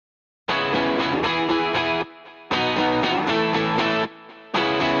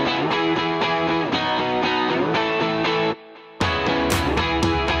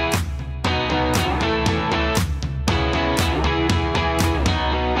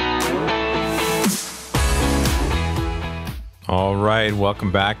All right, welcome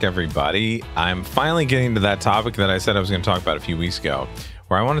back, everybody. I'm finally getting to that topic that I said I was going to talk about a few weeks ago,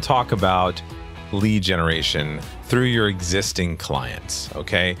 where I want to talk about lead generation through your existing clients,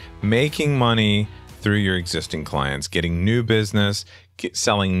 okay? Making money through your existing clients, getting new business,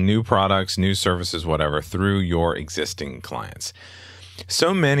 selling new products, new services, whatever, through your existing clients.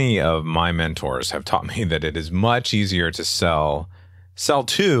 So many of my mentors have taught me that it is much easier to sell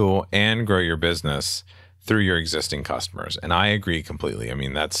to and grow your business through your existing customers. And I agree completely. I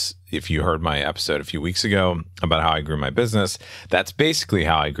mean, that's, if you heard my episode a few weeks ago about how I grew my business, that's basically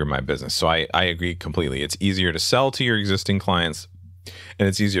how I grew my business. So I agree completely. It's easier to sell to your existing clients, and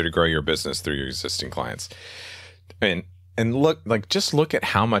it's easier to grow your business through your existing clients. And just look at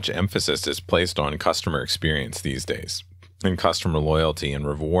how much emphasis is placed on customer experience these days, and customer loyalty, and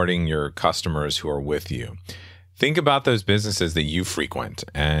rewarding your customers who are with you. Think about those businesses that you frequent,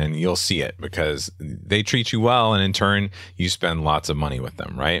 and you'll see it because they treat you well, and in turn, you spend lots of money with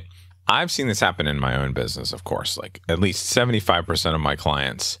them, right? I've seen this happen in my own business, of course. Like, at least 75% of my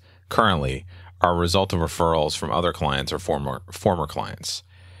clients currently are a result of referrals from other clients or former clients.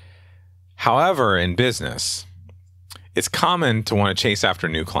 However, in business, it's common to want to chase after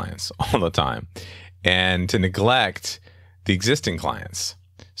new clients all the time and to neglect the existing clients.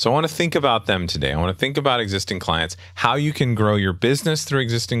 So I want to think about them today. I want to think about existing clients, how you can grow your business through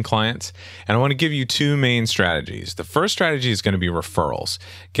existing clients. And I want to give you two main strategies. The first strategy is going to be referrals,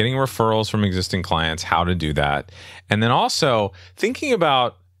 getting referrals from existing clients, how to do that. And then also thinking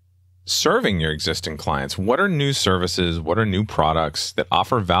about serving your existing clients. What are new services? What are new products that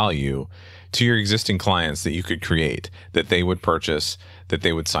offer value to your existing clients that you could create, that they would purchase, that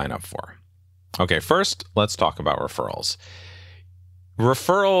they would sign up for? Okay, first, let's talk about referrals.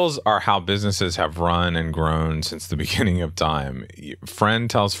 Referrals are how businesses have run and grown since the beginning of time. Friend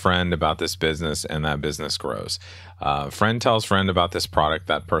tells friend about this business, and that business grows. Friend tells friend about this product,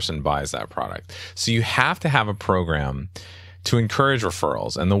 that person buys that product. So you have to have a program to encourage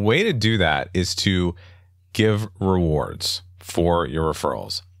referrals. And the way to do that is to give rewards for your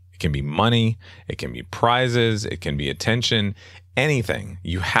referrals. It can be money, it can be prizes, it can be attention, anything.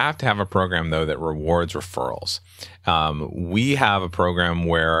 You have to have a program, though, that rewards referrals. We have a program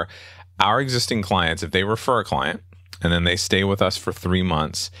where our existing clients, if they refer a client and then they stay with us for 3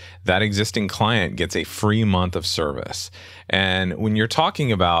 months, that existing client gets a free month of service. And when you're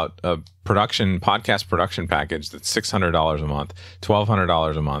talking about a podcast production package that's $600 a month,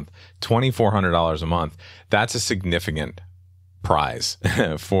 $1,200 a month, $2,400 a month, that's a significant prize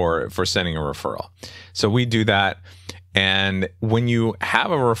for sending a referral. So we do that. And when you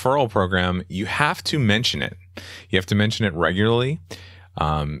have a referral program, you have to mention it. You have to mention it regularly,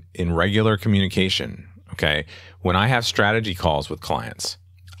 in regular communication. Okay. When I have strategy calls with clients,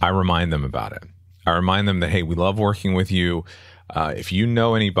 I remind them about it. I remind them that, hey, we love working with you. If you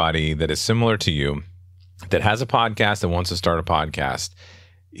know anybody that is similar to you, that has a podcast, that wants to start a podcast,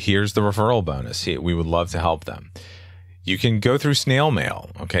 here's the referral bonus. We would love to help them. You can go through snail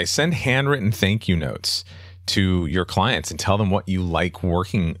mail. Okay. Send handwritten thank you notes to your clients and tell them what you like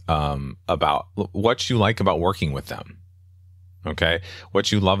working what you like about working with them. Okay.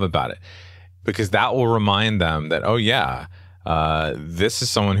 What you love about it. Because that will remind them that, oh yeah, this is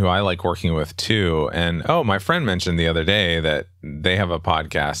someone who I like working with too. And oh, my friend mentioned the other day that they have a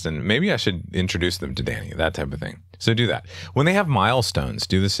podcast and maybe I should introduce them to Danny, that type of thing. So do that. When they have milestones,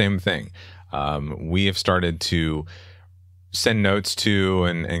 do the same thing. We have started to send notes to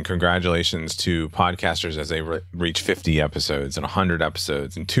and congratulations to podcasters as they reach 50 episodes and 100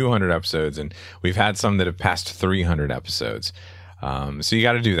 episodes and 200 episodes. And we've had some that have passed 300 episodes. So you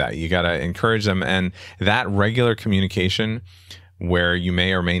got to do that. You got to encourage them. And that regular communication where you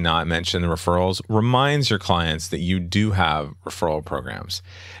may or may not mention the referrals reminds your clients that you do have referral programs.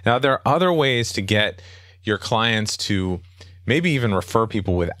 Now, there are other ways to get your clients to maybe even refer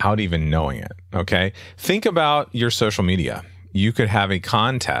people without even knowing it, okay? Think about your social media. You could have a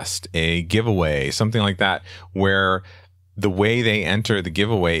contest, a giveaway, something like that, where the way they enter the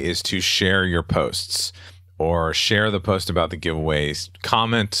giveaway is to share your posts or share the post about the giveaways,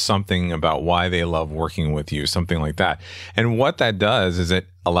 comment something about why they love working with you, something like that. And what that does is it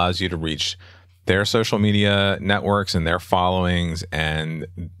allows you to reach their social media networks and their followings, and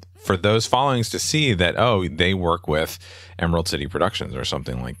for those followings to see that, oh, they work with Emerald City Productions or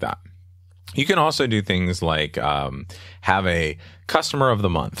something like that. You can also do things like have a customer of the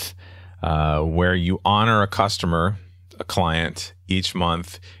month where you honor a customer, a client each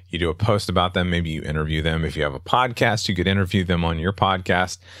month. You do a post about them. Maybe you interview them. If you have a podcast, you could interview them on your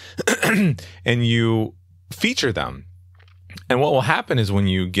podcast and you feature them. And what will happen is when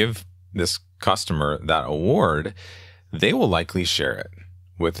you give this customer that award, they will likely share it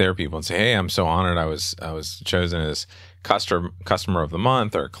with their people and say, hey, I'm so honored I was chosen as customer of the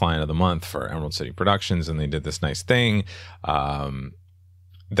month or client of the month for Emerald City Productions, and they did this nice thing.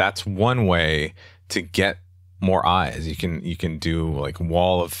 That's one way to get more eyes. You can do like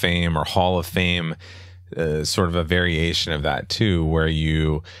Wall of Fame or Hall of Fame, sort of a variation of that too, where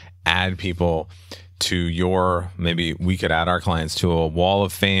you add people to your, maybe we could add our clients to a Wall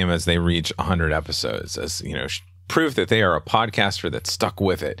of Fame as they reach 100 episodes, as proof that they are a podcaster that's stuck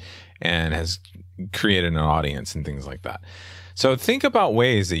with it and has created an audience and things like that. So think about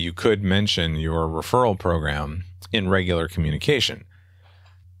ways that you could mention your referral program in regular communication.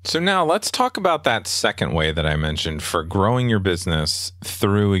 So now let's talk about that second way that I mentioned for growing your business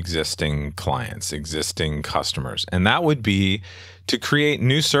through existing clients, existing customers. And that would be to create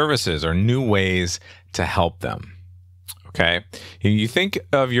new services or new ways to help them. Okay. You think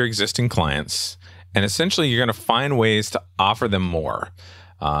of your existing clients, and essentially you're going to find ways to offer them more.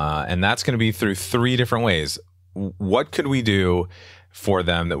 And that's going to be through three different ways. What could we do for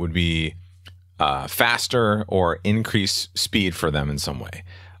them that would be faster or increase speed for them in some way?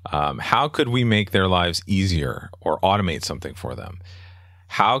 How could we make their lives easier or automate something for them?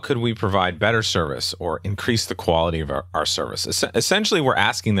 How could we provide better service or increase the quality of our service? Essentially, we're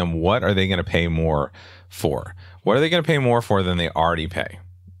asking them, what are they going to pay more for? What are they going to pay more for than they already pay?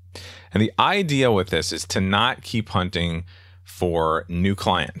 And the idea with this is to not keep hunting for new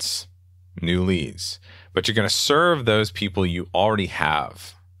clients, new leads, but you're going to serve those people you already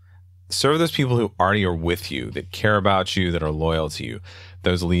have. Serve those people who already are with you, that care about you, that are loyal to you,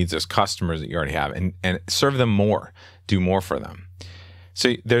 those leads, those customers that you already have, and serve them more, do more for them.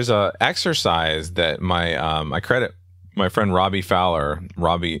 So there's a exercise that I credit my friend Robbie Fowler,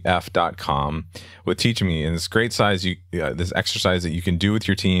 RobbieF.com, with teaching me, and this great this exercise that you can do with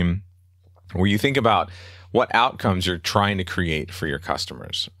your team, where you think about what outcomes you're trying to create for your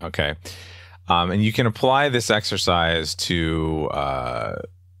customers. Okay, and you can apply this exercise to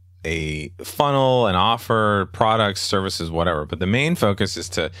a funnel, an offer, products, services, whatever. But the main focus is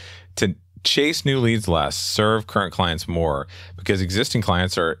to chase new leads less, serve current clients more, because existing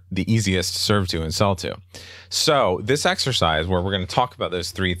clients are the easiest to serve to and sell to. So this exercise, where we're going to talk about those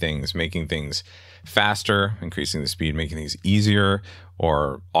three things, making things faster, increasing the speed, making things easier,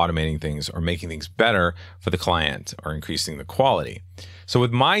 or automating things, or making things better for the client, or increasing the quality. So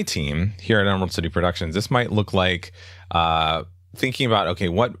with my team here at Emerald City Productions, this might look like thinking about, okay,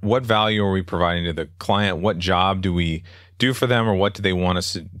 what value are we providing to the client? What job do we do for them, or what do they want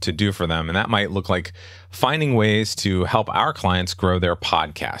us to do for them? And that might look like finding ways to help our clients grow their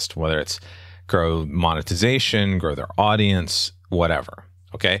podcast, whether it's grow monetization, grow their audience, whatever.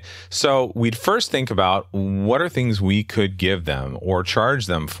 Okay. So we'd first think about what are things we could give them or charge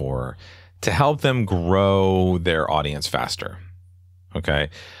them for to help them grow their audience faster. Okay.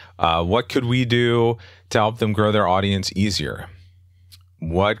 What could we do to help them grow their audience easier?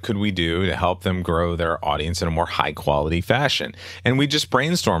 What could we do to help them grow their audience in a more high quality fashion? And we just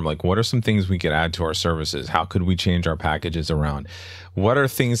brainstorm, like, what are some things we could add to our services? How could we change our packages around? What are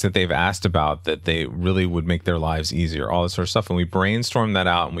things that they've asked about that they really would make their lives easier? All this sort of stuff. And we brainstorm that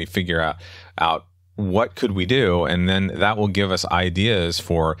out, and we figure out what could we do? And then that will give us ideas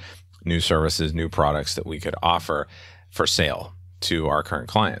for new services, new products that we could offer for sale to our current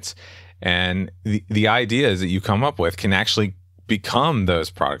clients. And the ideas that you come up with can actually become those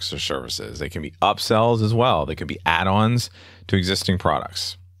products or services. They can be upsells as well. They could be add-ons to existing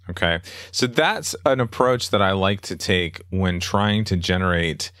products. Okay. So that's an approach that I like to take when trying to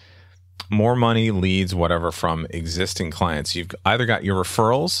generate more money, leads, whatever, from existing clients. You've either got your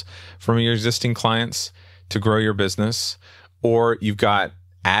referrals from your existing clients to grow your business, or you've got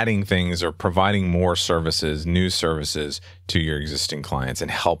adding things or providing more services, new services to your existing clients and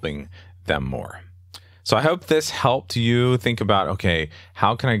helping them more. So I hope this helped you think about, okay,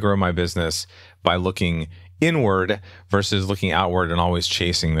 how can I grow my business by looking inward versus looking outward and always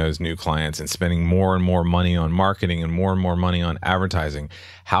chasing those new clients and spending more and more money on marketing and more money on advertising?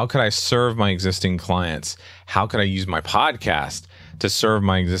 How could I serve my existing clients? How could I use my podcast to serve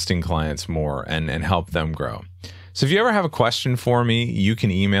my existing clients more and help them grow? So if you ever have a question for me, you can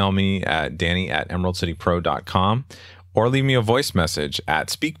email me at danny@emeraldcitypro.com or leave me a voice message at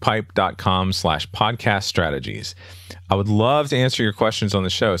speakpipe.com/podcast strategies. I would love to answer your questions on the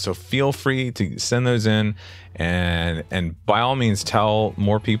show, so feel free to send those in, and by all means tell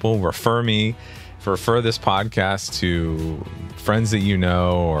more people, refer this podcast to friends that you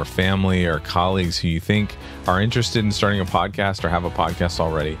know, or family or colleagues who you think are interested in starting a podcast or have a podcast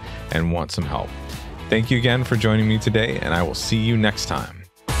already and want some help. Thank you again for joining me today, and I will see you next time.